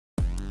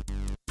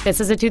This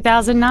is a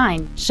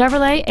 2009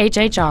 Chevrolet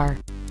HHR.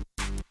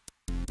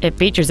 It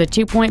features a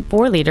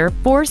 2.4-liter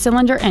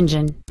four-cylinder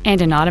engine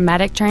and an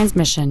automatic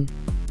transmission.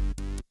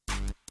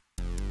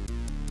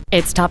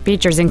 Its top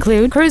features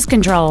include cruise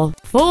control,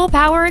 full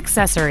power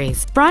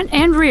accessories, front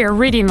and rear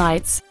reading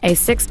lights, a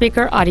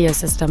 6-speaker audio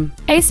system,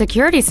 a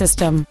security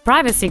system,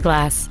 privacy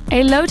glass,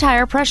 a low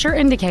tire pressure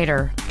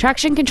indicator,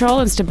 traction control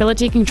and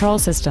stability control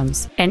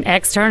systems, an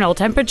external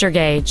temperature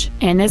gauge,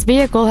 and this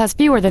vehicle has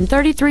fewer than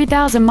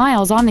 33,000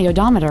 miles on the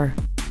odometer.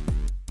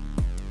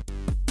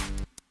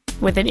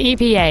 With an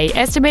EPA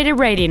estimated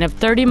rating of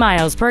 30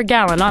 miles per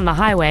gallon on the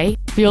highway,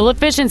 fuel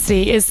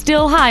efficiency is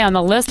still high on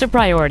the list of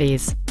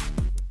priorities.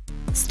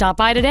 Stop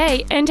by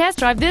today and test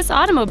drive this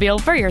automobile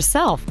for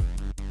yourself.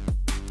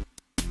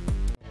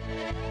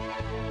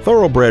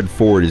 Thoroughbred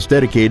Ford is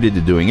dedicated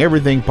to doing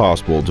everything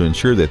possible to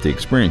ensure that the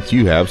experience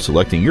you have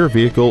selecting your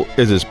vehicle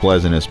is as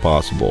pleasant as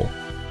possible.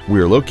 We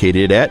are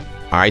located at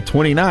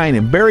I-29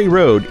 and Berry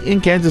Road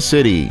in Kansas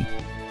City.